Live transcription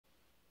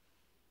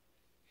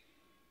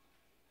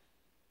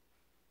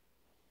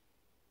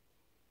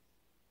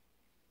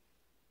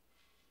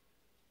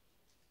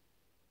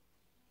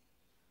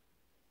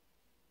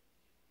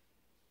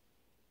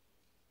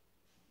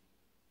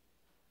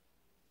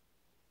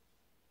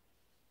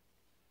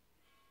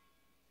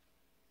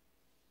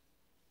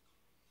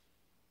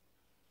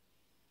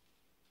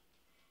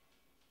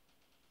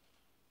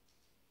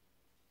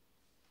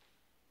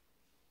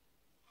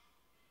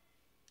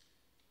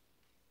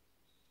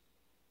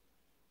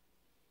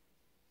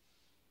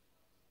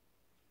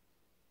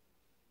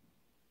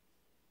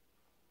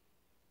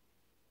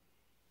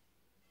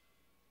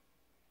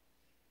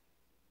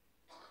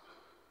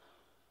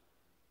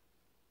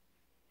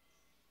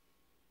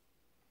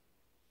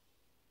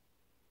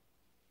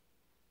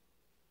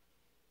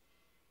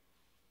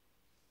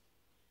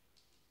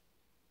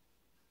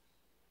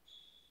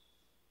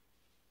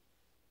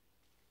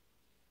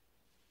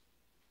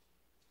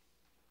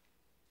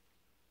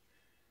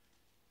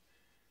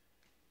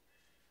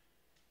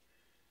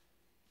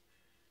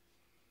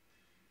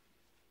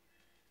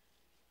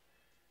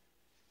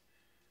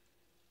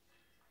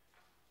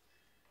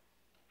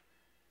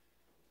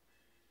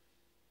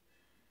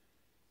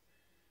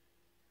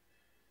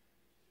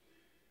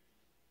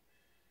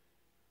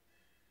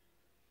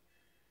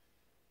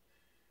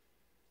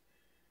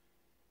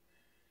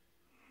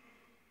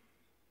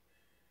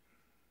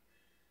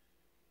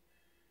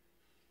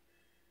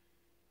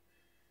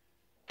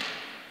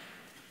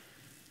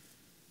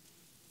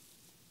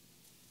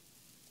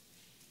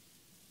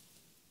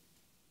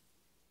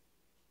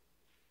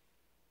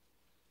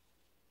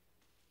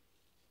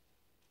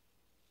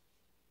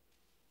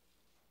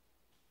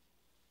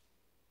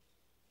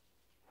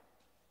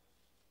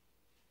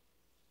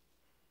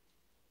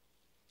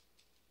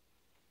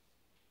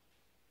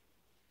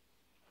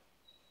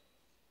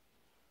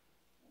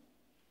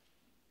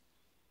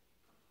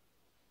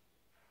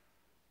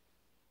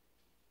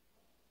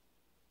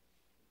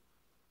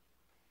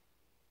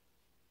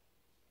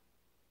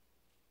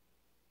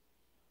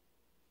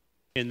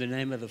In the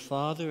name of the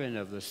Father, and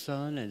of the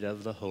Son, and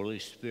of the Holy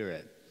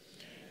Spirit,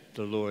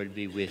 the Lord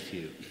be with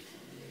you.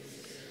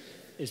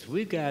 As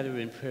we gather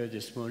in prayer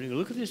this morning,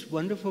 look at this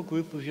wonderful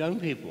group of young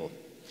people.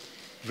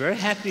 Very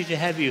happy to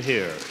have you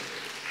here.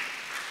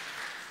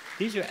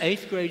 These are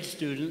 8th grade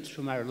students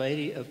from Our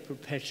Lady of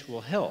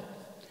Perpetual Help.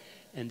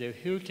 And they're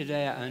here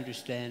today, I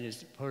understand,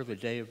 as part of a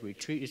day of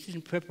retreat. Is this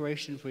in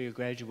preparation for your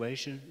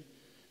graduation?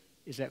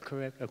 Is that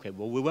correct? Okay,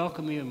 well, we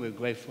welcome you and we're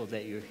grateful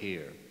that you're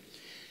here.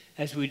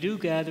 As we do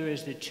gather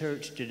as the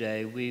church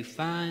today, we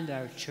find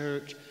our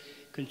church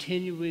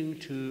continuing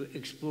to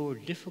explore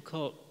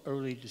difficult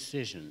early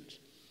decisions.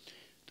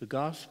 The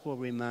gospel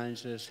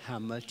reminds us how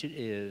much it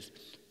is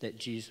that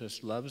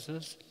Jesus loves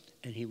us,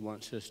 and he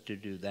wants us to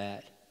do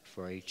that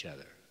for each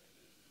other.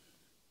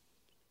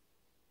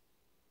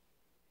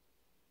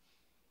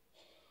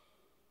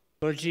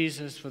 Lord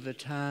Jesus, for the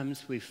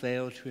times we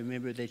fail to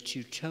remember that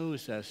you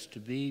chose us to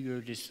be your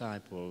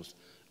disciples,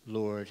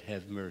 Lord,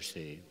 have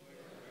mercy.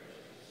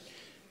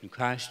 In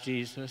Christ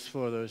Jesus,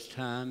 for those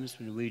times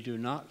when we do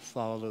not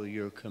follow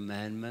your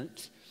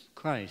commandments,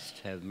 Christ,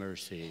 have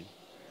mercy.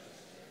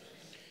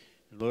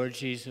 Lord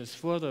Jesus,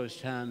 for those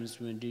times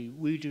when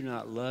we do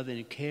not love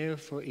and care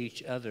for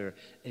each other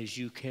as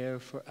you care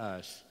for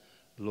us,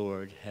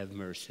 Lord, have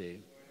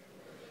mercy.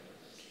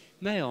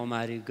 May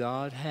Almighty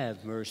God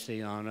have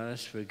mercy on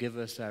us, forgive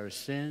us our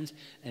sins,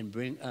 and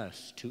bring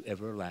us to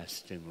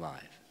everlasting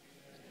life.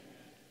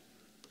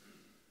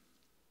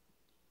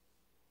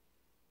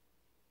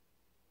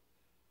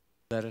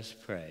 Let us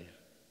pray.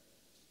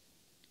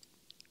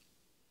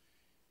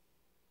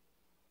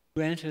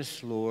 Grant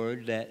us,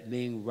 Lord, that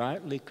being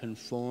rightly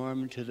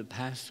conformed to the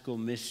Paschal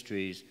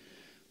mysteries,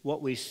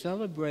 what we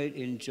celebrate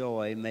in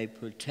joy may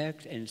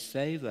protect and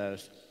save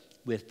us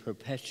with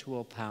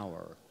perpetual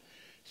power.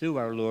 Through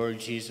our Lord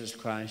Jesus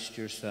Christ,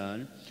 your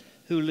Son,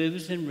 who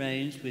lives and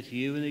reigns with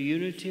you in the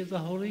unity of the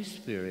Holy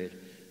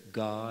Spirit,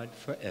 God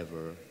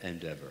forever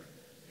and ever.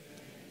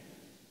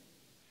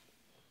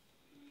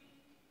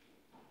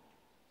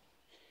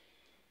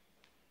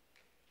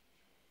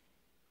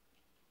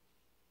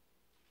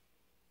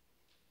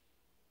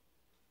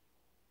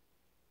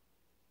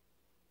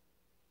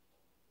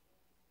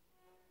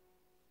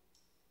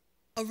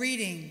 A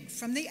reading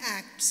from the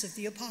Acts of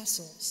the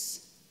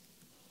Apostles.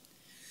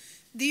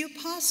 The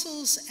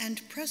apostles and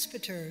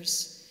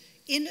presbyters,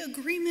 in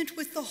agreement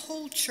with the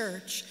whole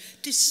church,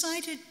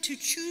 decided to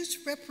choose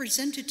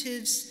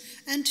representatives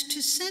and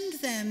to send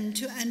them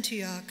to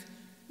Antioch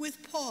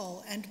with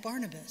Paul and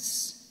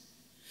Barnabas.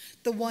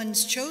 The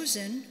ones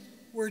chosen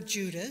were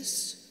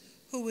Judas,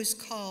 who was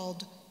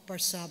called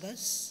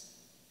Barsabbas,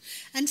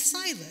 and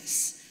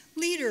Silas,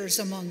 leaders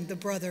among the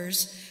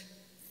brothers.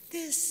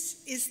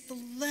 This is the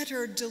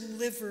letter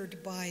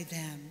delivered by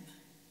them.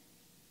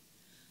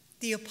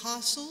 The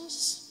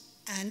apostles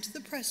and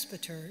the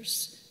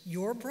presbyters,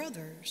 your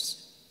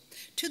brothers,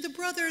 to the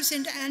brothers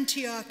in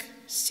Antioch,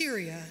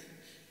 Syria,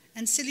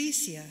 and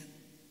Cilicia,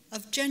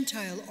 of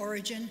Gentile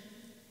origin,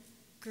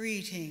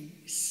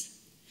 greetings.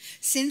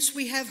 Since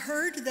we have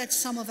heard that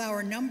some of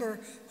our number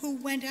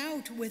who went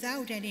out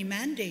without any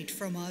mandate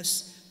from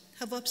us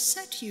have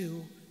upset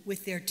you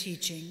with their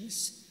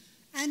teachings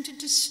and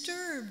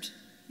disturbed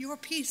your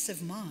peace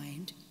of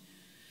mind,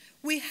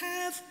 we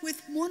have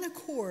with one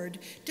accord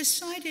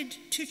decided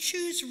to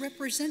choose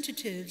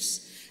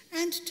representatives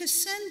and to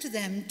send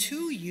them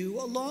to you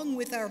along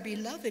with our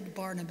beloved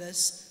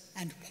Barnabas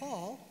and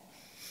Paul,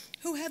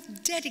 who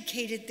have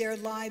dedicated their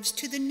lives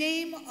to the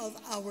name of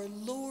our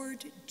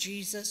Lord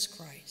Jesus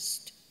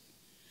Christ.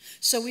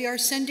 So we are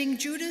sending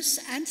Judas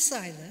and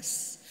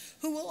Silas,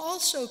 who will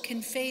also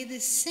convey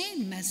this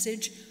same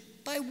message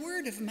by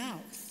word of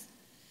mouth.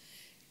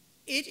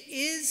 It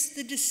is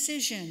the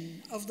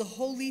decision of the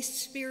Holy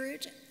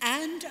Spirit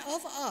and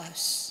of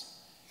us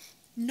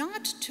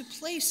not to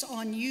place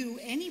on you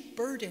any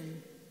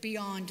burden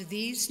beyond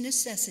these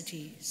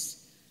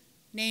necessities,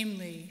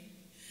 namely,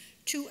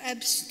 to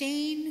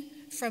abstain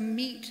from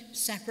meat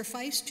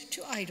sacrificed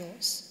to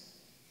idols,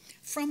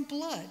 from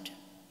blood,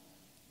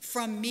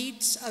 from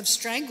meats of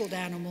strangled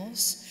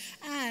animals,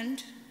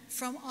 and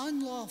from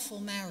unlawful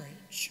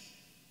marriage.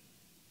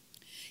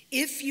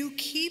 If you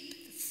keep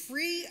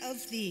free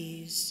of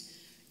these,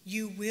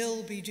 you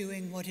will be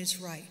doing what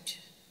is right.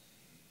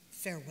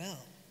 Farewell.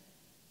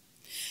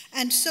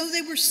 And so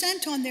they were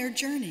sent on their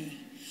journey.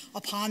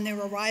 Upon their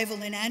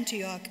arrival in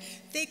Antioch,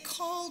 they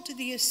called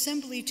the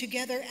assembly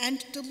together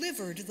and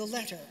delivered the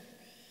letter.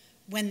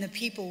 When the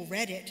people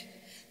read it,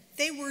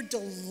 they were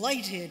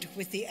delighted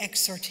with the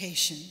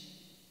exhortation.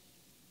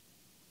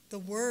 The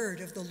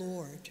word of the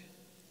Lord.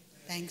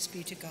 Thanks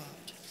be to God.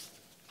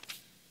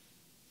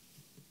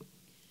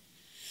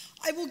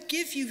 I will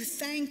give you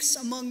thanks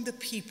among the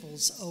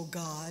peoples, O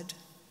God.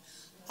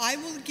 I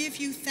will give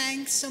you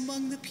thanks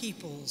among the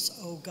peoples,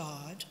 O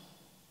God.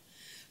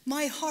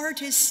 My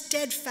heart is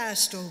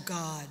steadfast, O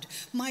God.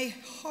 My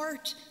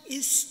heart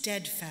is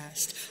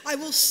steadfast. I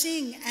will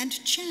sing and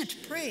chant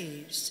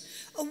praise.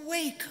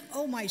 Awake,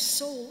 O my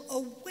soul,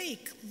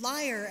 awake,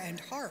 lyre and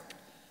harp.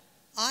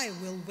 I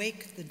will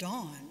wake the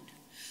dawn.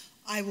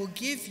 I will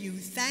give you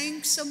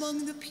thanks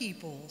among the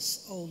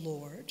peoples, O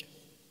Lord.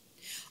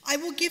 I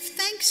will give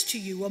thanks to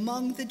you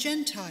among the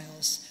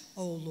Gentiles,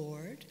 O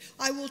Lord.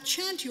 I will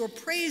chant your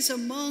praise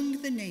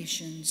among the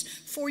nations,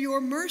 for your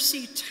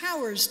mercy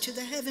towers to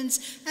the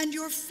heavens and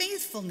your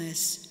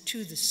faithfulness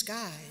to the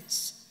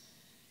skies.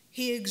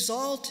 He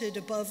exalted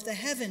above the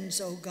heavens,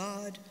 O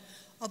God.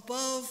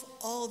 Above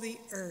all the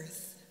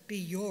earth be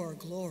your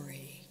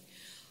glory.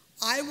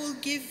 I will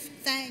give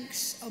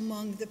thanks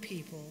among the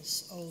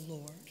peoples, O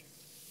Lord.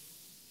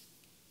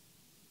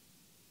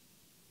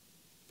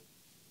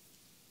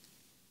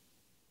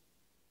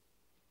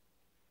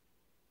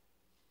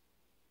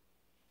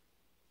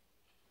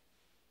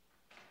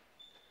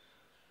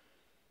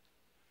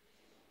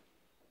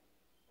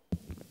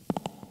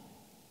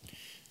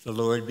 The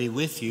Lord be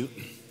with you.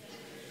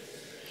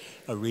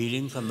 A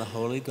reading from the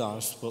Holy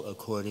Gospel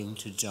according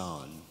to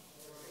John.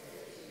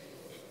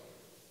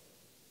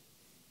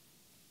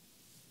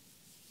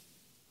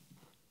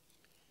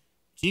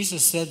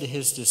 Jesus said to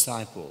his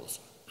disciples,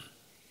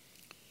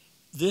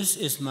 "This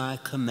is my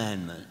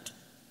commandment.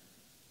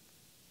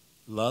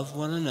 Love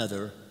one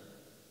another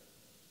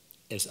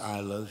as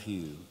I love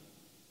you.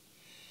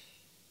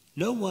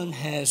 No one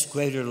has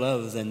greater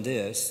love than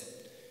this,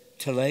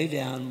 to lay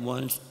down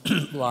one's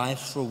life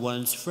for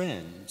one's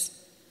friends.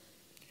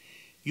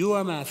 You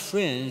are my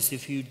friends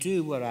if you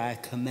do what I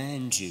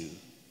command you.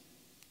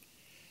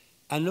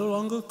 I no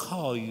longer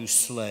call you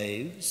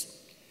slaves,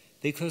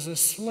 because a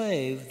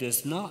slave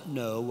does not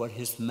know what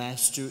his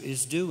master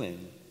is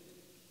doing.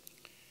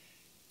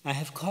 I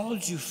have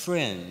called you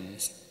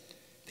friends,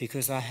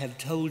 because I have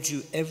told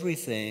you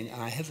everything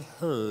I have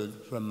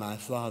heard from my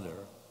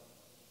Father.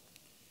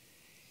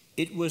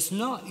 It was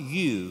not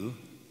you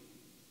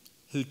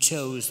who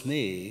chose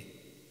me,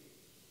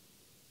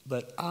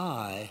 but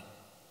I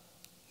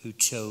who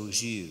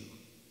chose you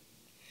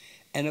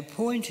and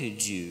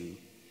appointed you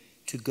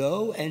to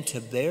go and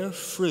to bear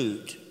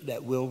fruit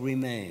that will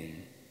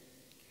remain,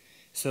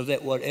 so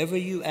that whatever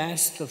you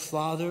ask the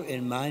Father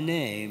in my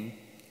name,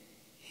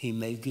 he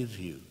may give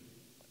you.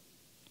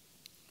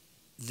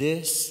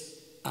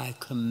 This I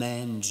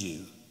command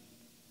you,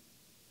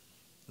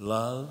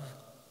 love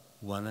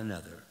one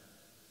another."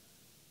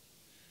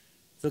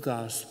 The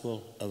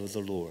Gospel of the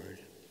Lord.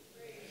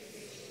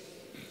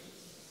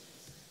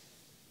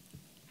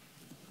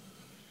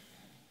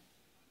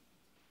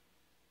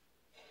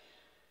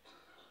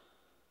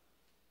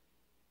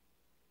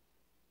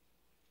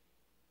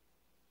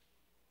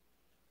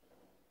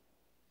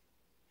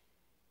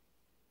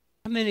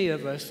 How many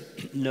of us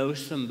know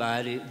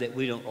somebody that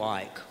we don't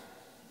like?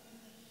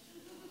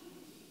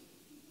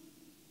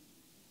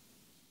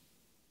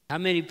 How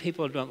many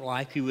people don't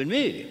like you and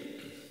me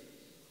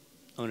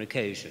on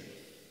occasion?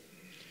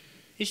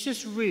 It's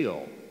just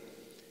real.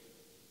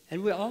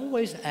 And we're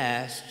always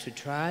asked to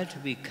try to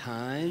be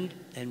kind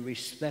and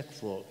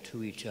respectful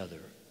to each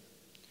other.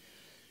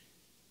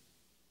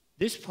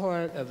 This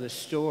part of the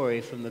story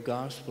from the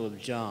Gospel of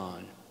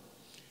John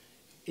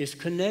is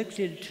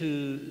connected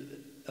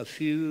to a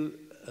few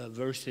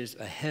verses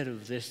ahead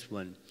of this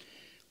one,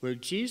 where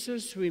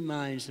Jesus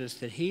reminds us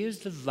that he is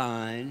the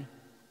vine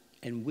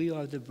and we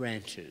are the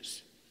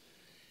branches,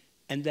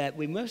 and that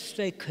we must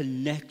stay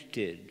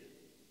connected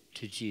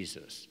to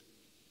Jesus.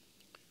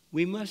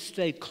 We must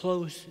stay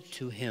close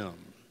to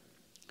him.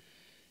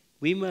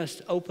 We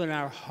must open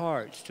our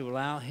hearts to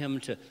allow him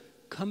to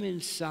come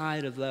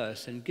inside of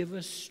us and give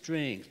us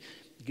strength,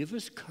 give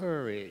us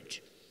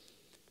courage,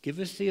 give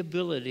us the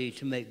ability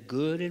to make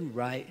good and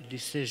right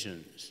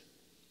decisions.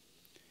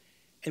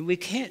 And we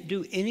can't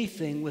do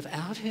anything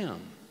without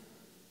him.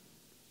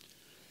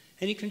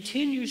 And he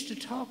continues to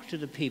talk to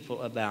the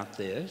people about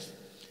this.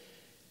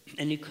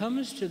 And he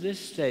comes to this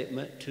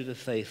statement to the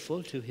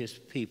faithful, to his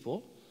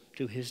people,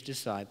 to his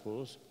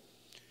disciples.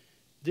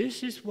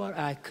 This is what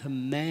I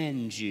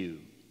command you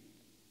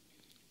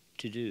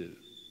to do.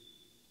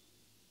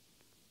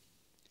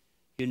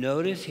 You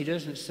notice he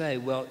doesn't say,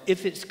 well,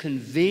 if it's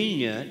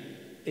convenient,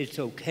 it's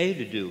okay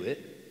to do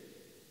it.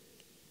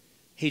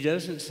 He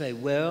doesn't say,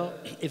 well,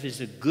 if it's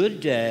a good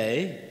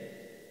day,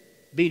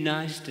 be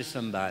nice to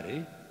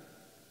somebody.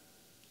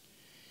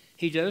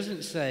 He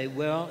doesn't say,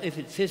 well, if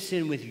it fits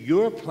in with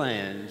your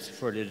plans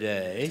for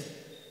today,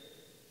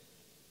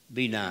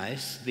 be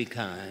nice, be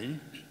kind.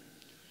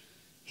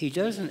 He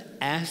doesn't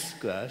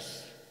ask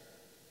us.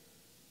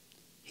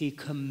 He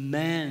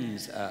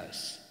commands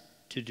us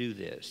to do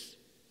this.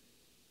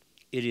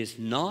 It is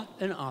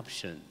not an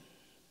option.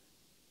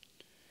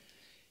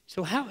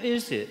 So how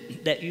is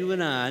it that you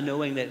and I,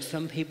 knowing that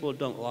some people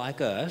don't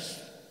like us,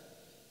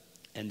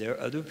 and there are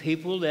other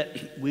people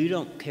that we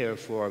don't care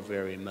for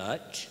very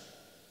much,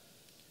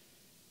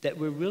 that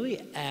we're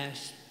really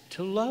asked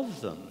to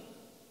love them?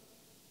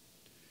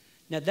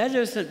 Now, that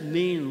doesn't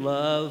mean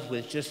love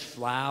with just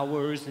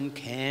flowers and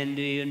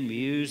candy and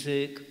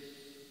music.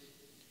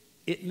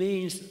 It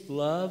means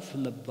love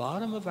from the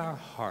bottom of our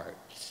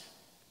hearts,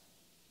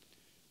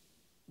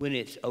 when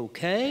it's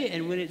okay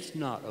and when it's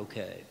not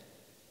okay.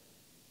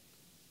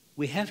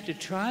 We have to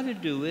try to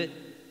do it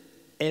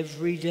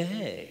every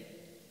day.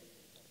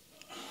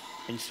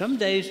 And some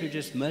days are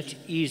just much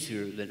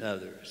easier than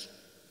others.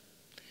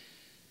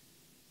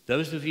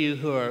 Those of you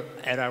who are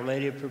at Our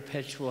Lady of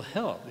Perpetual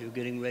Help, you're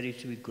getting ready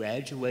to be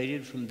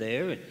graduated from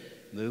there and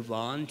move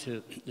on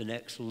to the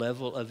next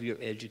level of your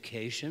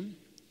education.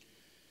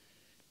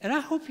 And I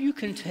hope you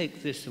can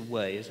take this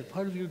away as a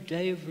part of your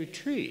day of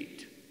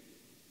retreat.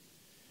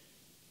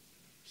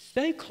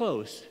 Stay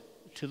close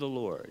to the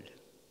Lord.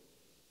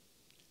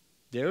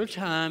 There are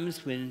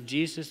times when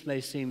Jesus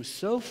may seem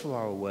so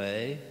far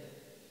away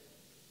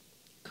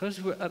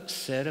because we're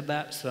upset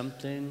about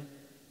something.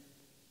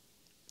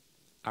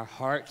 Our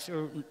hearts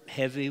are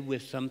heavy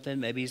with something.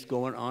 Maybe it's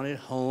going on at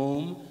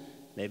home.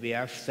 Maybe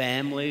our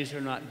families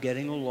are not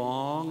getting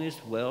along as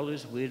well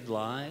as we'd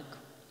like.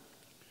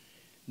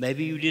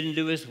 Maybe you didn't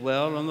do as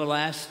well on the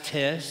last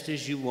test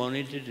as you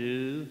wanted to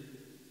do.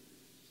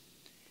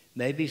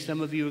 Maybe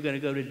some of you are going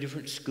to go to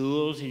different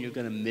schools and you're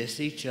going to miss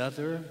each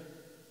other.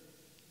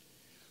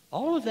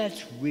 All of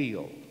that's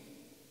real.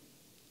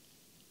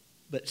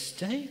 But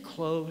stay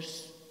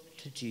close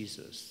to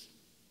Jesus.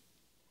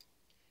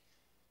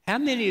 How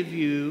many of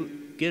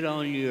you get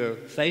on your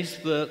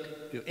Facebook,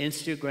 your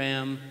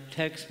Instagram,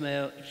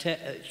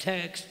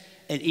 text,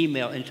 and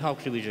email and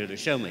talk to each other?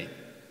 Show me.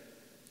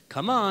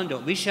 Come on,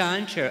 don't be shy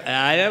and share.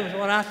 That was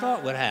what I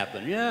thought would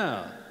happen,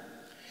 yeah.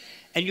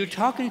 And you're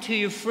talking to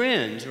your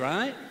friends,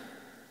 right?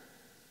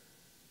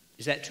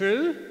 Is that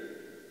true?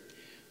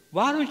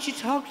 Why don't you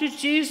talk to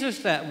Jesus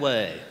that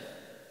way?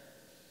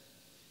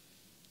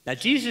 Now,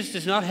 Jesus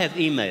does not have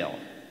email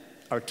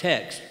or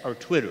text or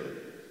Twitter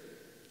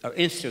or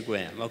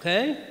Instagram,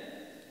 okay?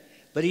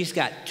 But he's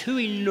got two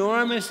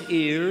enormous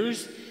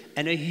ears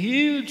and a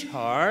huge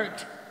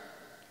heart,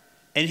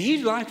 and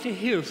he'd like to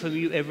hear from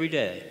you every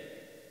day.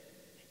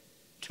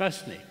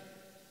 Trust me.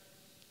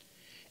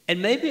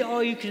 And maybe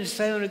all you can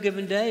say on a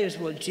given day is,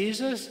 well,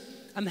 Jesus,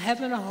 I'm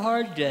having a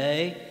hard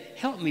day.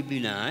 Help me be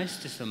nice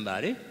to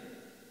somebody.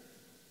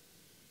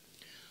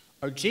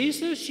 Or,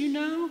 Jesus, you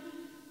know,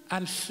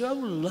 I'm so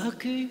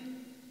lucky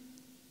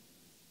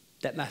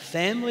that my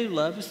family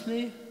loves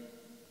me.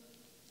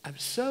 I'm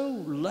so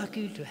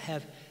lucky to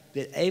have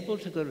been able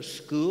to go to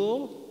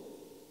school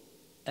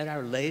at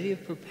Our Lady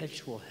of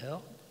Perpetual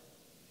Help.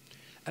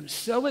 I'm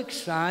so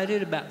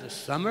excited about the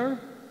summer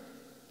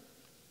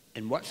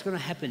and what's going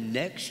to happen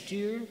next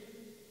year.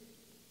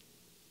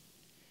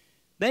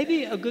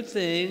 Maybe a good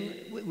thing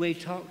when we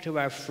talk to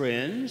our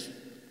friends,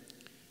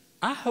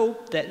 I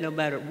hope that no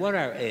matter what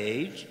our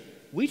age,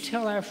 we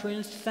tell our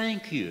friends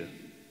thank you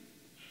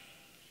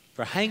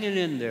for hanging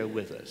in there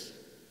with us.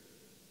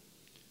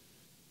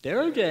 There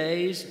are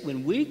days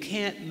when we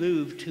can't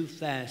move too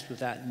fast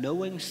without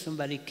knowing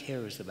somebody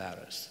cares about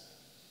us.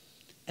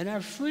 And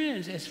our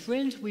friends, as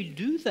friends, we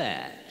do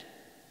that.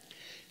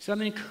 So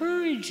I'm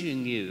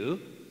encouraging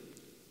you,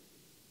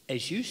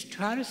 as you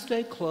try to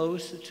stay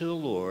close to the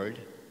Lord,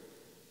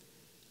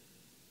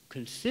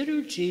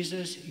 consider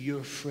Jesus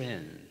your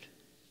friend.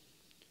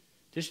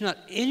 There's not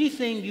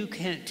anything you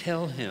can't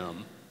tell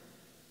him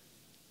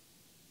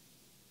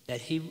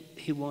that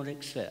he won't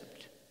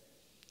accept.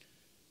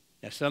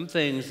 Now, some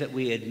things that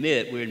we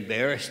admit we're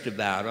embarrassed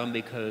about them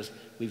because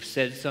we've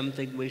said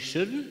something we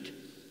shouldn't.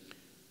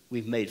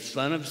 We've made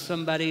fun of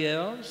somebody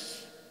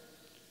else.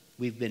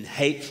 We've been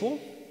hateful.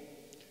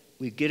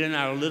 We get in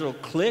our little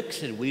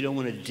cliques and we don't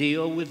want to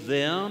deal with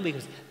them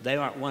because they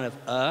aren't one of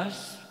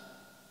us.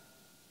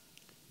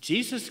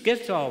 Jesus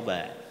gets all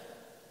that.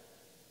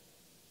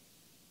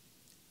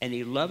 And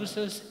he loves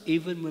us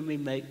even when we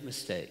make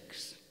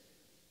mistakes.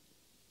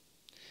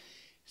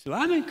 So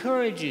I'm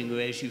encouraging you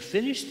as you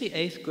finish the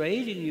 8th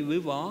grade and you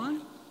move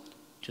on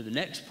to the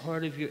next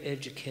part of your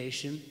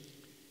education,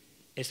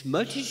 as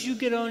much as you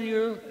get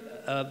on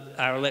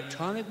our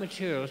electronic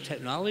material,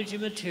 technology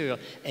material,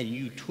 and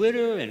you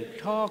Twitter and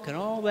talk and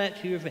all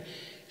that to your friends,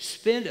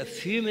 spend a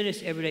few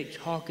minutes every day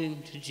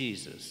talking to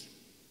Jesus.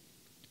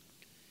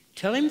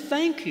 Tell him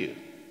thank you.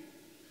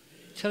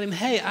 Tell him,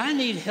 hey, I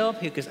need help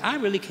here because I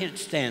really can't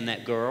stand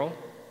that girl.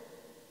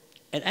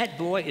 And that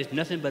boy is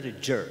nothing but a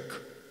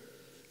jerk.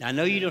 Now, I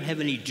know you don't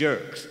have any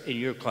jerks in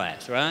your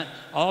class, right?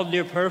 All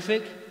near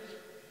perfect.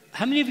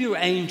 How many of you are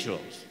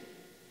angels?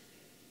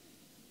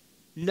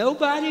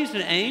 Nobody's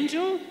an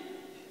angel?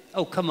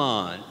 Oh, come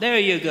on. There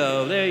you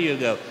go. There you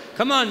go.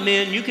 Come on,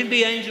 men. You can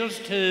be angels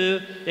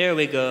too. There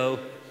we go.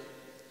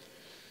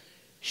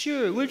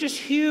 Sure, we're just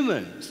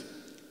humans.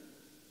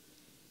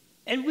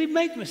 And we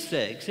make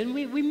mistakes, and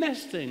we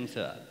mess things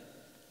up.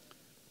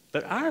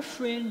 But our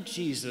friend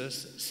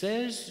Jesus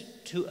says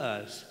to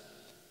us,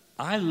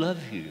 I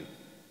love you.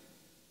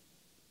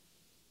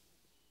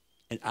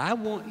 And I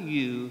want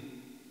you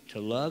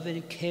to love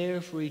and care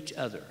for each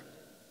other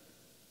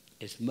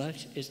as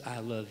much as I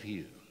love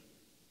you.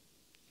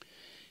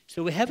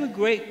 So we have a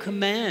great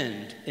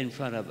command in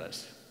front of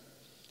us.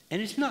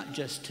 And it's not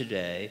just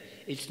today.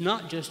 It's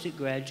not just at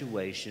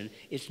graduation.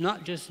 It's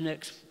not just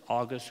next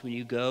August when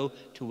you go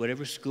to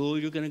whatever school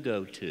you're going to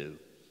go to.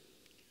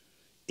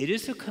 It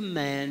is a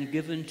command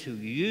given to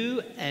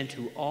you and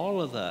to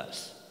all of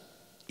us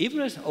even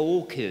us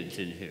old kids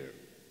in here,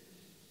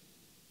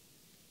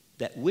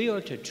 that we are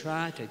to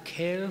try to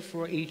care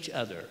for each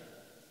other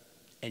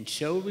and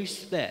show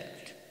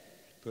respect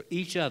for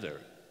each other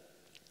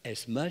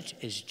as much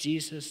as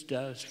Jesus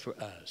does for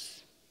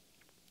us.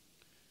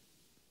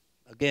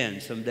 Again,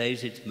 some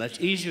days it's much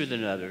easier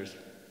than others,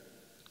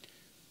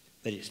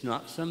 but it's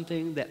not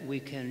something that we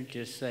can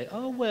just say,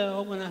 oh,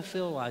 well, when I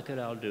feel like it,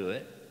 I'll do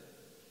it.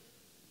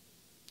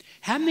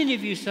 How many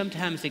of you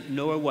sometimes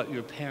ignore what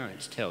your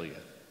parents tell you?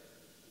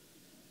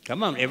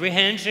 Come on, every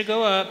hand should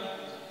go up.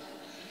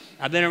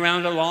 I've been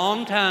around a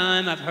long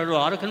time. I've heard a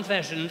lot of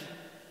confessions.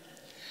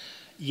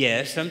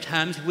 Yes,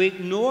 sometimes we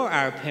ignore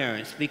our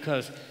parents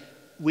because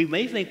we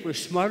may think we're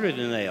smarter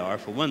than they are,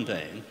 for one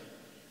thing.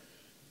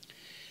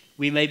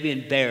 We may be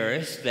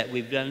embarrassed that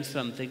we've done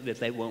something that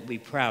they won't be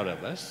proud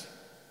of us.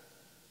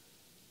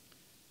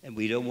 And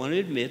we don't want to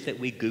admit that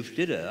we goofed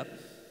it up.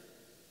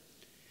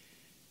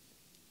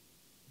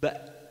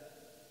 But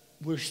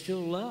we're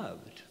still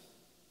loved.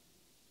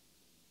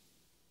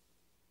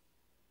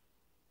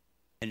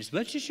 And as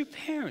much as your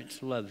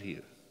parents love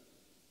you,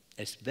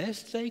 as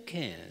best they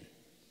can,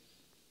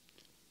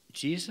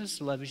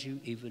 Jesus loves you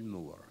even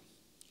more.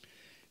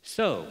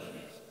 So,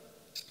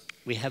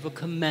 we have a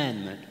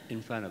commandment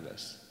in front of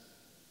us.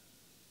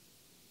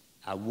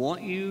 I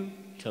want you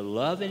to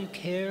love and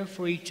care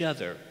for each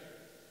other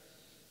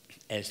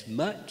as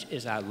much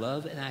as I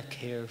love and I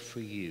care for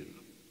you.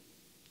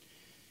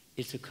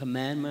 It's a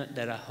commandment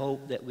that I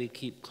hope that we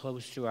keep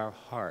close to our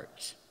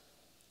hearts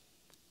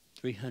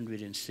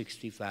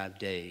 365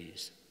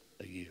 days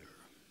a year.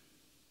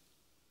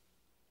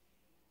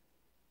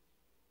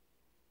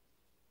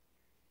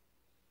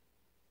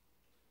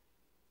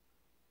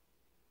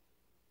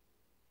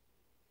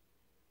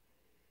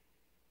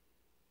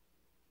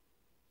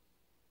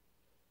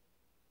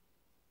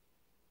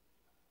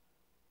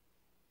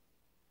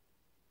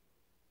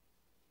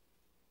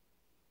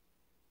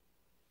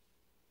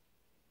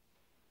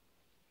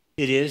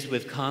 It is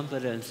with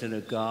confidence in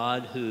a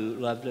God who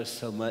loved us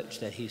so much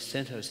that he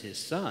sent us his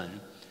Son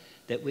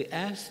that we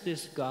ask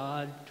this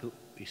God to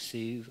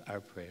receive our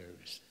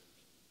prayers.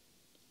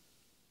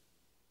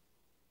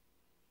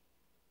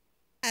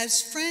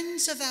 As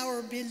friends of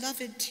our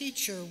beloved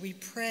teacher, we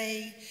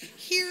pray,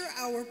 hear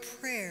our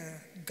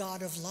prayer,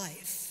 God of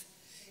life.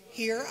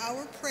 Hear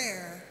our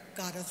prayer,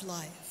 God of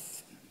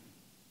life.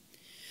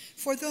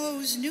 For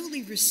those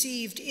newly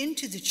received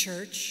into the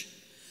church,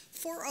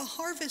 for a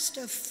harvest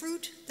of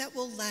fruit that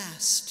will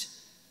last,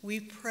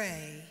 we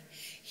pray,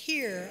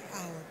 hear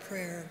our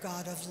prayer,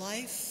 God of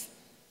life.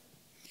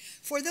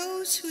 For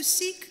those who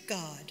seek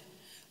God,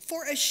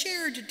 for a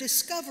shared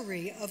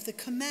discovery of the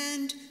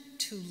command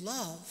to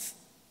love,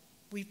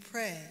 we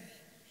pray,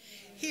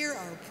 hear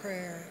our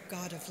prayer,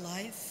 God of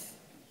life.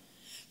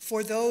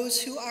 For those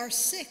who are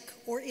sick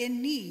or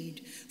in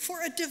need,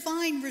 for a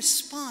divine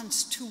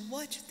response to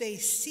what they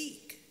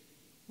seek,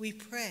 we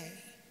pray,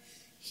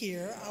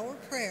 hear our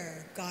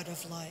prayer, God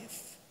of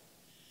life.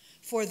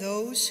 For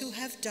those who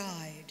have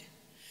died,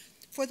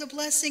 for the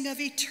blessing of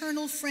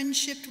eternal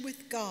friendship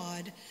with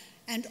God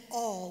and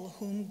all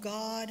whom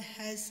God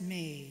has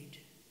made,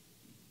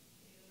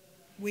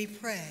 we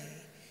pray,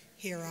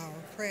 hear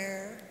our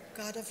prayer,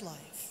 God of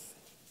life.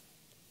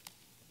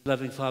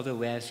 Loving Father,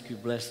 we ask you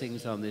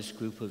blessings on this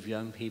group of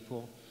young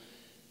people.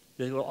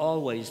 They will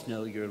always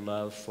know your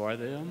love for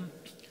them,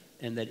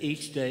 and that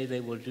each day they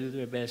will do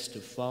their best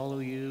to follow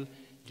you,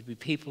 to be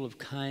people of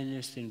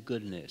kindness and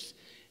goodness.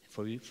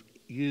 For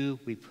you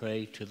we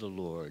pray to the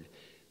Lord.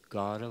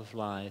 God of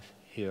life,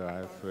 hear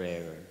our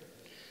prayer.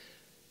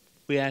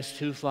 We ask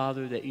too,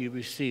 Father, that you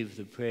receive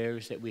the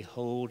prayers that we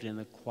hold in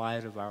the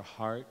quiet of our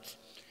hearts.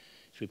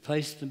 As we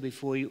place them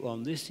before you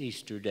on this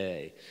Easter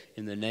day,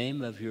 in the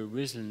name of your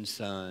risen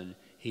Son,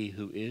 he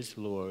who is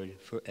Lord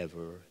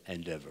forever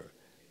and ever.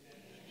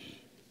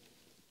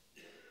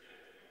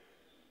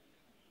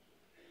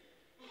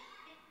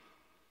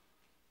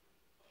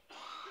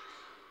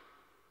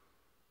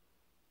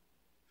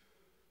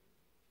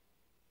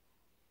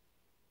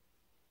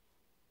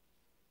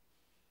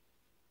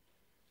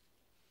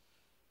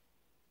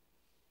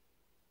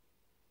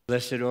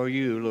 Blessed are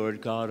you,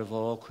 Lord God of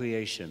all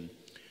creation,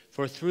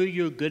 for through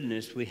your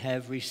goodness we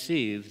have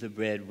received the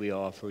bread we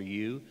offer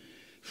you.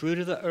 Fruit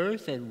of the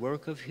earth and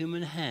work of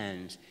human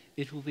hands,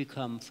 it will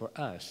become for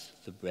us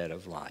the bread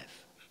of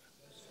life.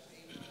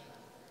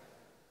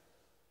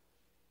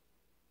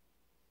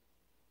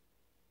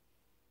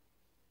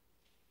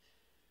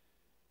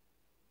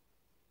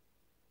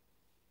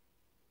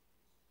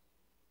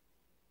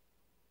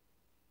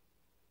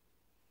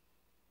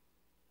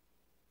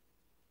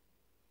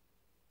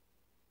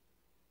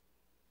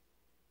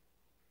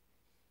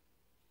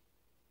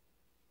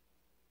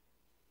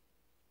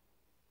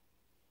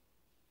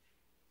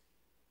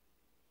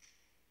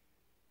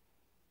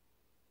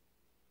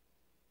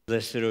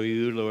 Blessed are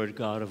you, Lord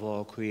God of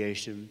all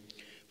creation,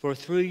 for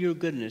through your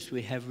goodness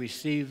we have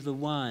received the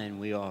wine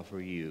we offer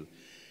you.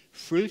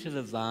 Fruit of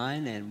the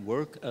vine and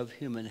work of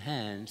human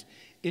hands,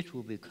 it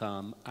will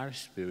become our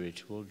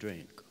spiritual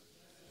drink.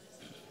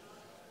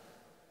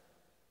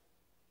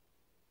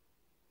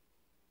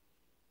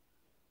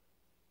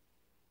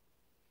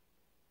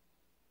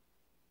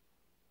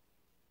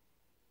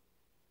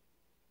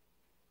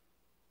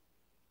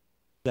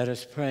 Let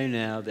us pray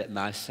now that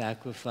my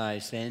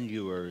sacrifice and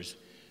yours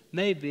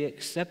may be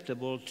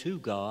acceptable to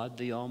God,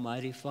 the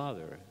Almighty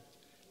Father.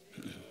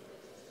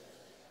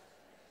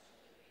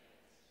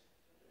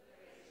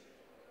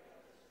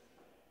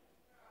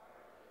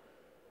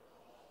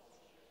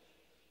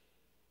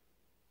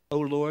 O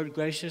Lord,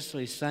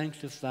 graciously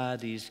sanctify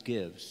these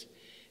gifts,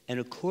 and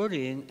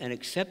according and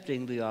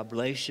accepting the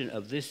oblation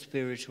of this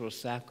spiritual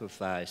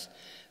sacrifice,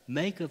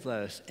 make of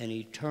us an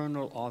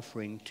eternal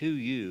offering to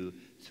you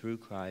through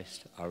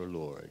Christ our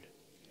Lord.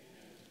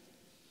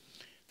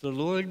 The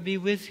Lord be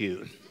with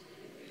you.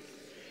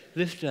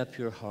 Lift up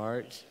your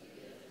hearts.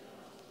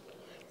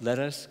 Let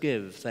us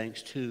give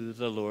thanks to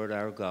the Lord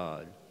our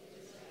God.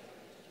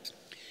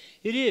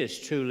 It is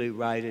truly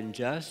right and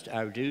just,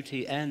 our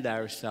duty and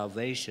our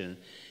salvation,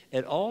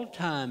 at all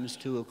times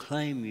to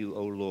acclaim you,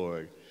 O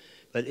Lord,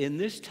 but in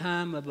this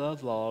time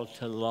above all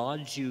to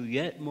laud you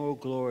yet more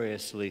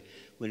gloriously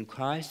when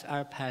Christ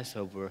our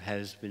Passover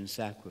has been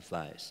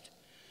sacrificed.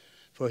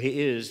 For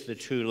he is the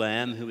true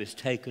Lamb who has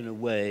taken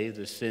away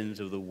the sins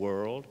of the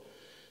world.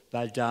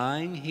 By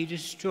dying he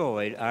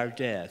destroyed our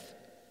death,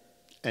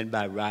 and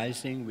by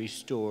rising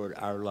restored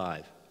our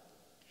life.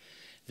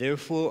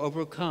 Therefore,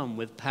 overcome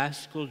with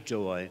paschal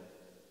joy,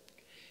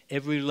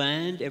 every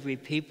land, every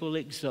people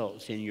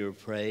exults in your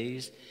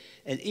praise,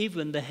 and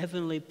even the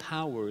heavenly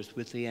powers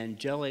with the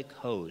angelic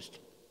host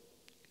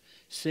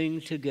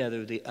sing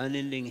together the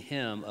unending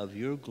hymn of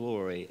your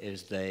glory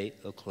as they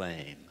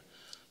acclaim,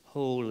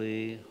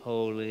 Holy,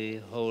 holy,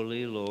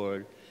 holy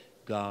Lord,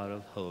 God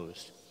of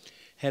hosts.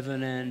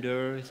 Heaven and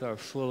earth are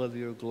full of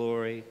your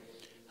glory.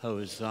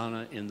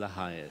 Hosanna in the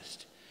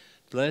highest.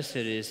 Blessed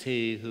is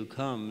he who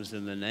comes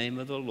in the name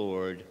of the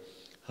Lord.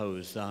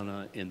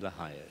 Hosanna in the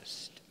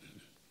highest.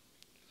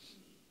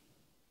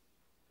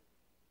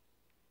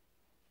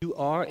 You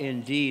are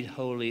indeed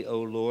holy,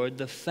 O Lord,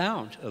 the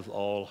fount of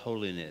all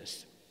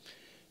holiness.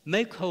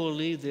 Make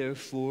holy,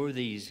 therefore,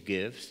 these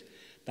gifts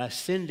by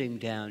sending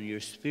down your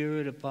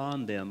Spirit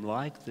upon them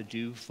like the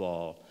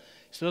dewfall,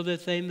 so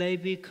that they may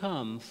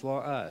become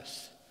for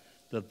us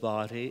the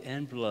body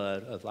and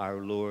blood of our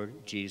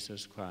Lord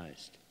Jesus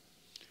Christ.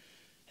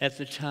 At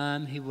the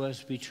time he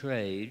was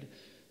betrayed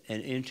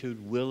and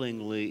entered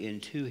willingly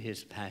into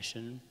his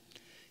passion,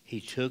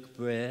 he took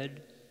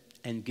bread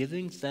and,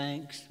 giving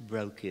thanks,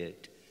 broke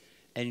it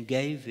and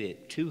gave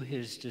it to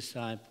his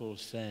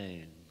disciples,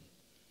 saying,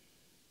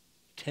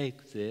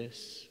 Take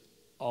this,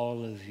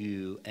 all of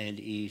you, and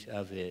eat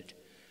of it,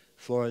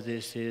 for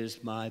this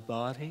is my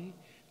body,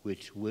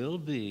 which will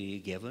be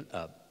given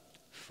up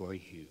for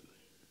you.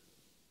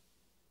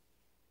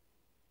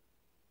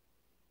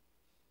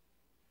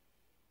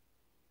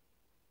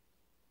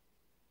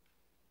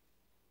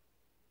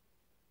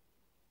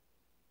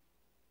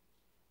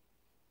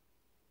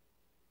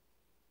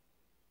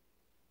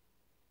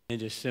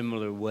 In a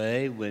similar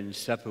way, when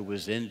supper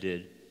was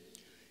ended,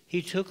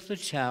 he took the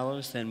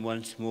chalice, and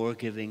once more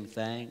giving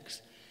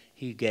thanks,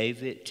 he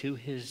gave it to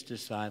his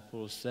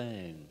disciples,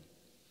 saying,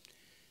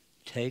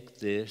 Take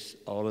this,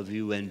 all of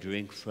you, and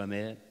drink from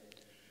it,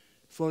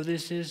 for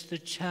this is the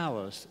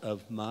chalice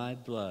of my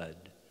blood,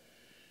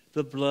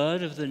 the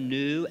blood of the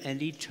new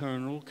and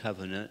eternal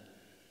covenant,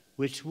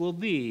 which will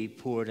be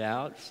poured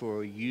out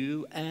for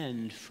you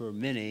and for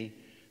many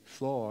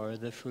for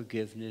the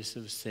forgiveness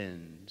of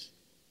sins.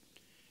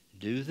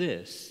 Do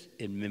this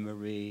in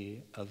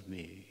memory of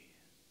me.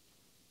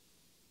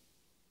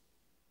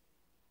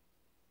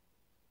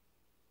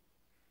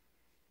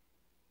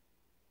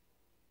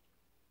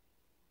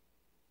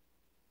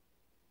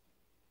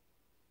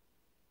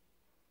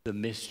 The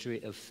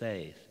mystery of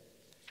faith.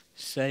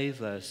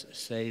 Save us,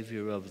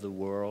 Savior of the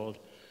world,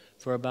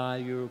 for by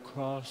your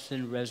cross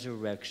and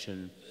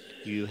resurrection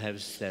you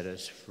have set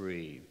us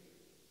free.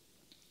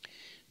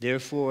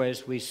 Therefore,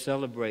 as we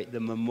celebrate the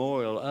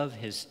memorial of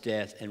his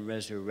death and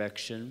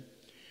resurrection,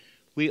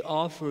 we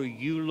offer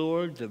you,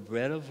 Lord, the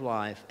bread of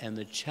life and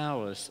the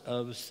chalice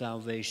of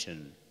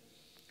salvation,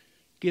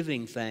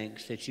 giving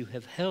thanks that you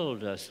have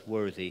held us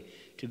worthy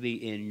to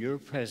be in your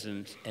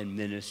presence and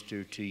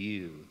minister to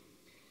you.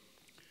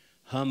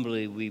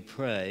 Humbly we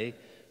pray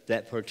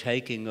that,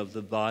 partaking of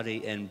the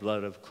body and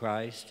blood of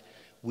Christ,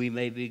 we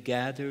may be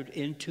gathered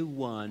into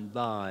one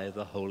by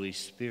the Holy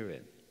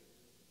Spirit.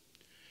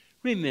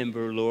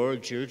 Remember,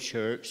 Lord, your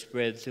church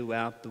spread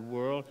throughout the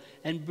world,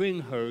 and bring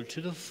her to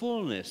the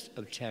fullness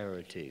of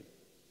charity.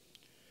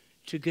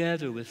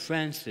 Together with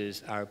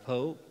Francis, our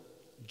Pope,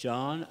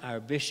 John, our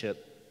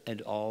Bishop,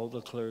 and all the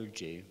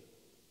clergy.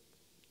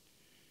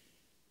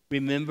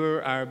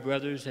 Remember our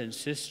brothers and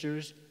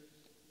sisters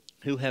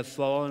who have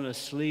fallen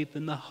asleep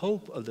in the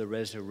hope of the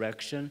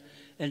resurrection,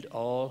 and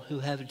all who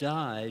have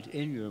died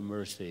in your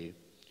mercy.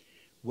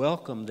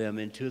 Welcome them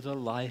into the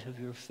light of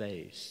your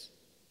face.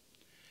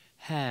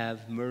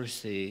 Have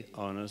mercy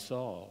on us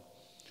all,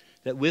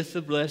 that with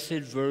the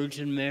Blessed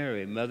Virgin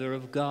Mary, Mother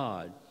of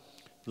God,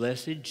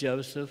 blessed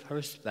Joseph,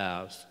 her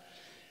spouse,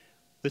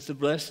 with the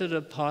blessed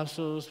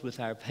apostles, with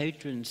our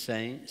patron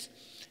saints,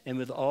 and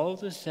with all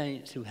the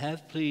saints who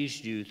have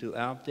pleased you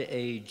throughout the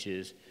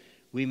ages,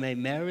 we may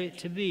merit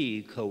to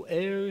be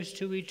co-heirs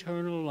to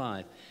eternal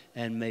life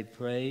and may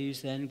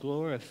praise and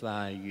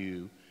glorify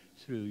you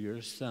through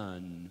your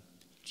Son,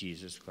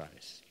 Jesus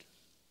Christ.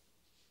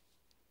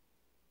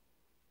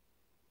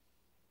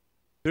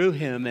 Through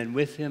him and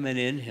with him and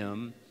in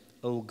him,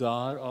 O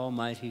God,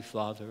 Almighty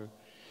Father,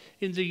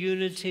 in the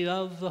unity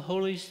of the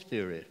Holy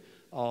Spirit,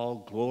 all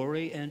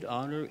glory and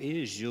honor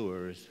is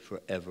yours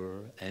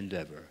forever and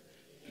ever.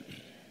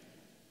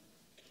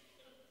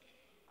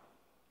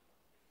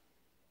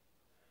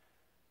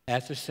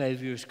 At the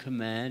Savior's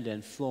command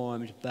and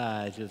formed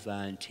by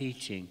divine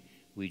teaching,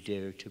 we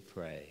dare to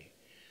pray.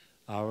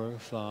 Our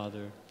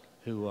Father,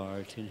 who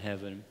art in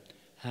heaven,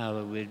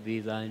 hallowed be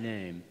thy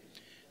name.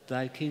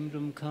 Thy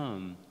kingdom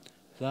come,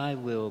 thy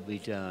will be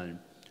done,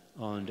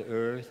 on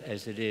earth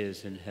as it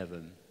is in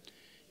heaven.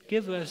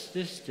 Give us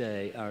this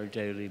day our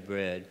daily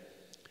bread,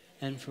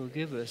 and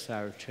forgive us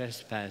our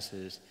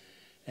trespasses,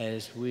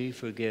 as we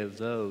forgive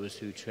those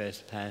who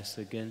trespass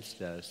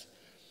against us.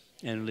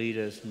 And lead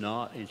us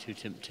not into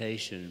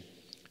temptation,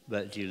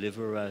 but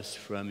deliver us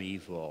from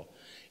evil.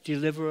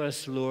 Deliver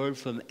us, Lord,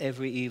 from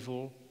every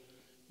evil.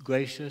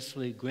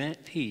 Graciously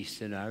grant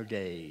peace in our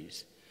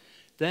days,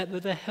 that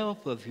with the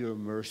help of your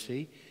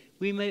mercy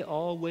we may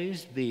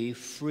always be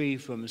free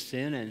from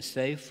sin and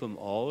safe from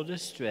all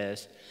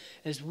distress,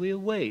 as we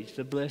await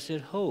the blessed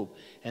hope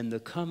and the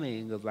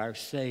coming of our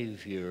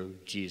Savior,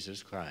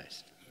 Jesus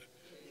Christ.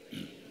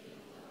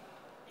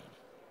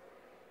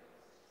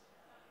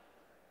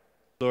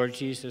 Lord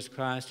Jesus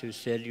Christ, who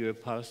said to your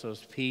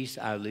apostles, "Peace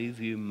I leave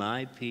you,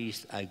 my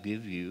peace I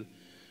give you,"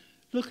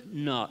 look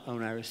not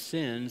on our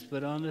sins,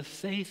 but on the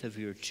faith of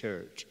your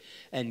church,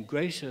 and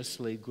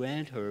graciously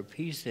grant her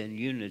peace and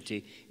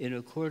unity in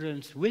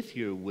accordance with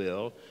your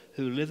will,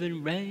 who live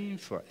and reign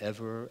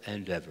forever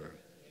and ever.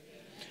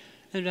 Amen.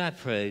 And I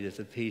pray that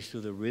the peace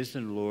of the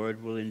risen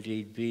Lord will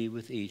indeed be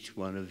with each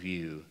one of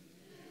you.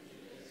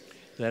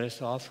 Let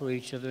us offer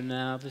each other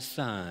now the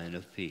sign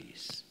of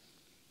peace.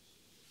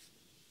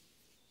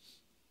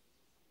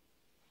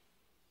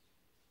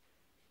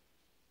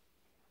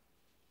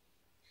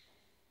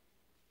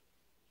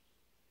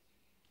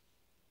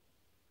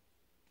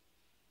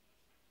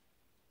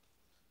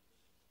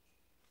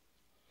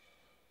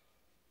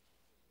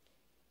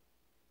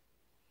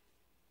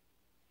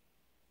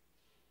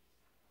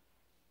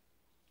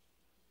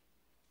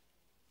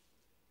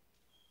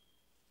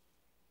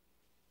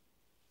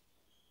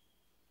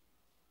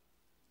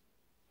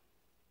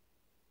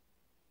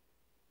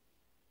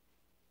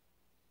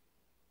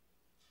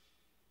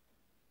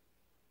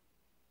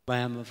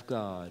 Lamb of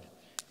God,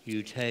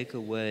 you take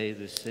away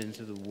the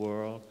sins of the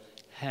world,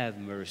 have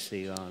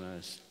mercy on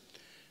us.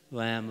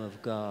 Lamb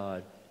of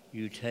God,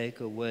 you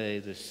take away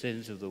the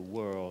sins of the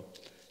world,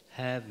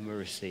 have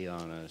mercy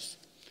on us.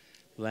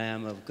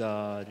 Lamb of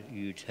God,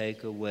 you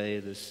take away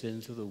the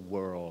sins of the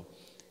world,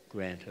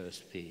 grant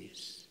us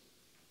peace.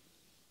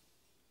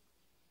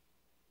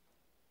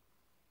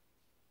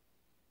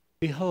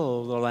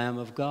 Behold the Lamb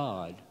of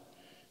God.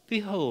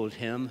 Behold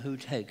him who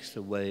takes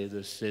away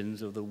the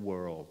sins of the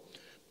world.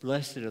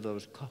 Blessed are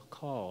those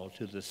called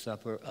to the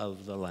supper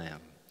of the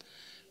Lamb.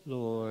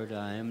 Lord,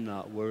 I am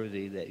not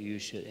worthy that you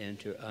should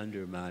enter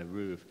under my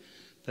roof,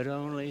 but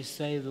only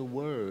say the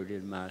word,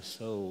 and my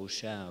soul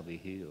shall be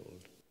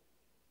healed.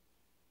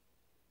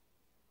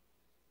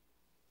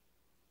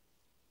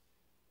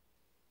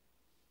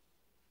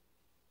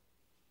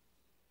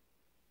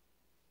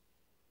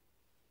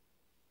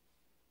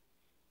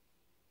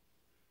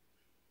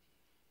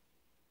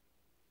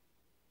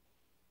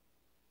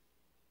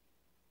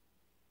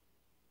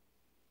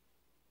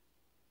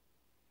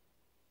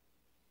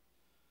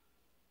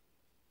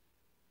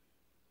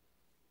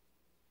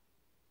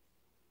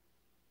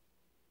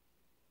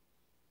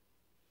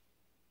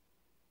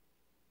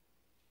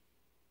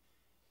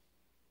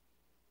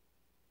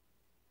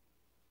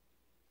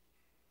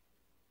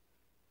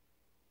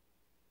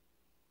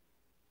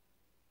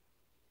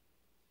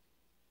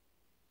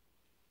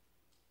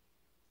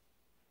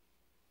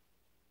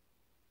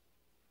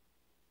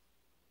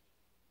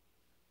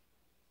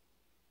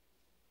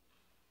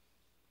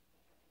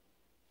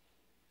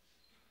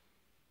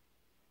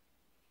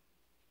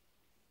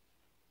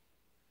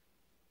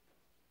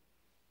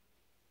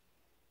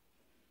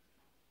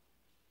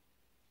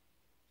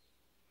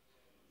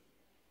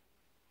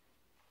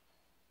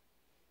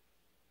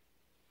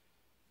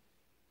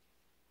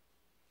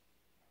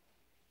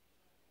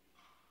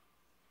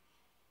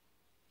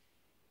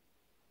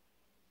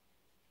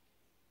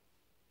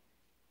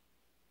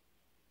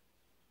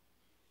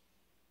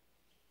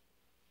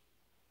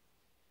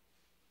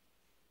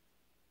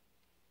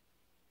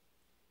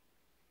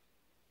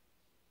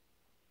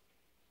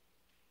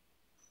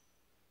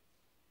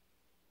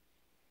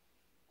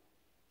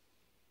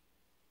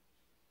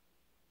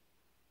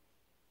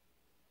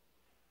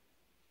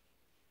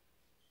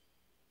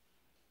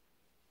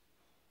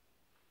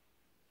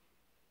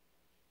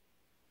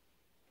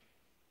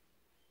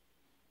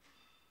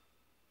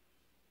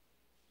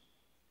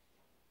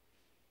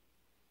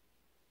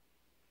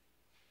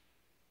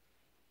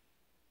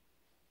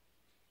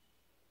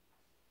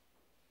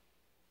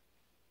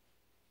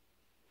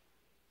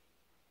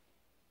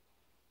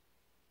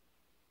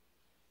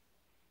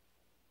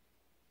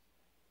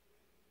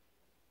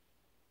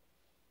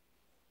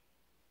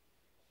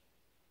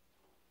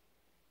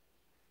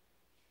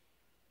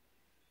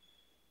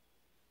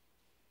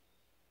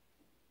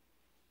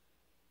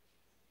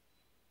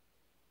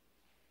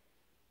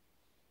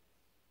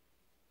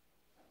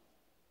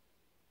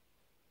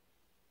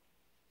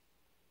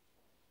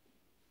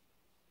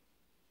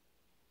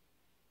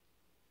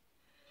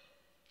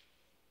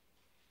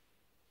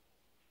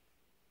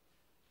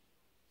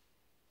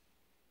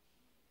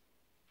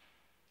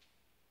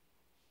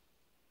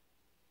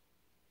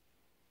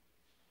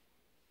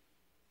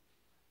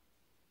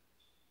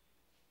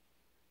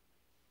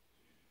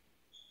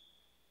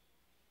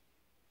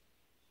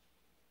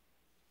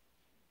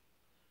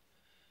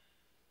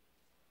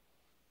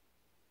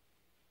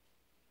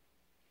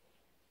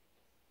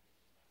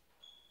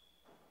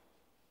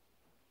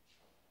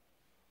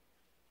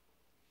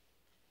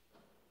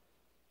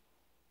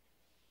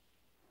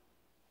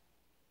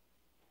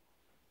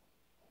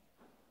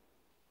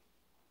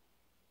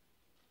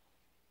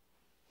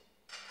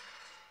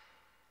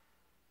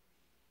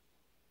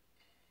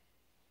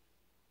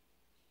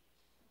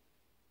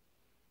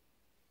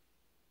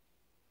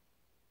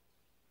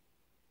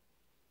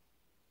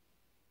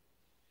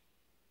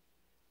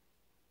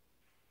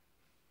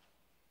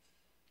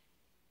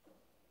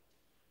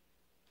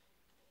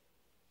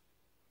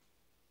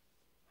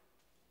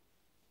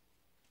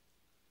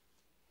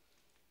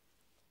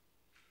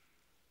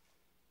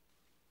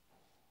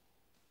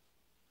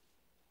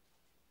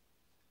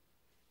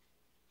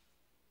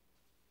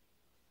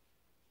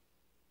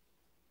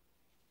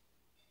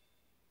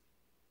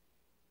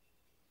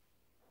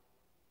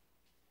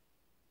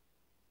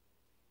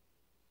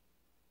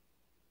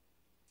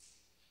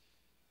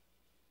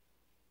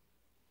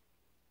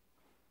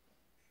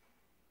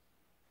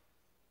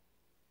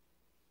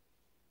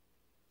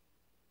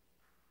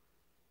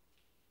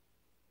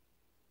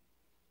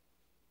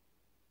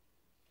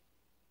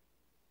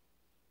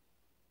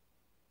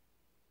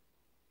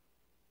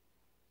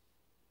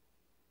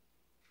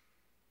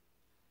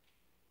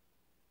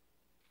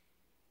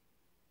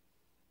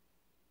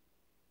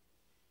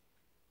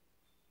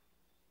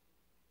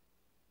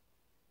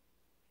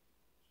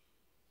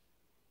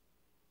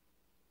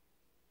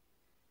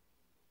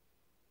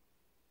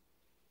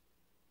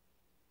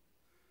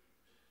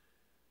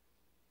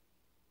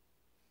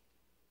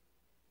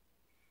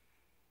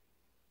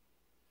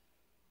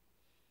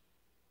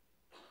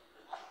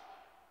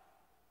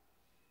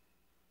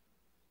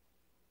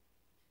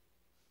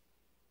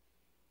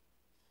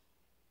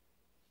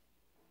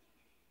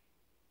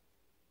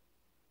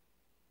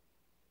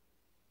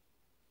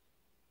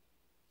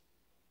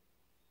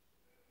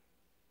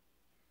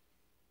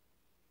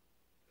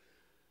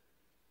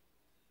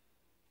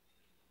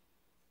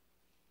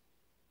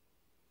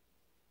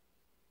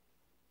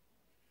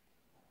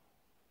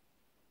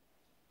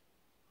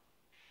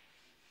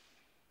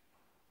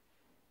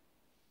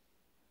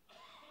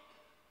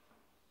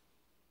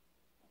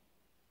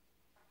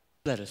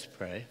 Let us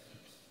pray.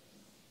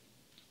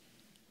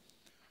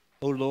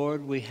 O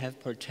Lord, we have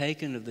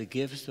partaken of the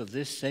gifts of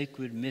this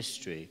sacred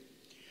mystery,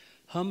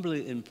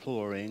 humbly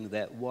imploring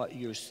that what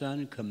your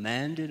Son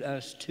commanded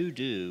us to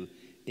do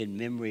in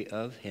memory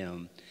of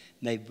him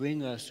may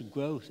bring us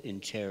growth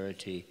in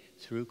charity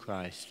through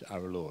Christ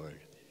our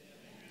Lord.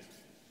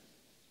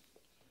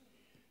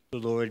 The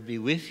Lord be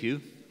with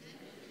you.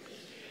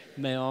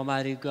 May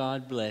Almighty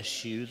God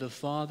bless you, the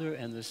Father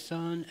and the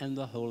Son and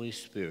the Holy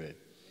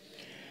Spirit.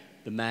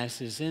 The Mass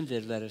is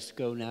ended. Let us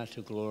go now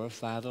to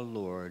glorify the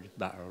Lord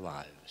by our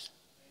lives.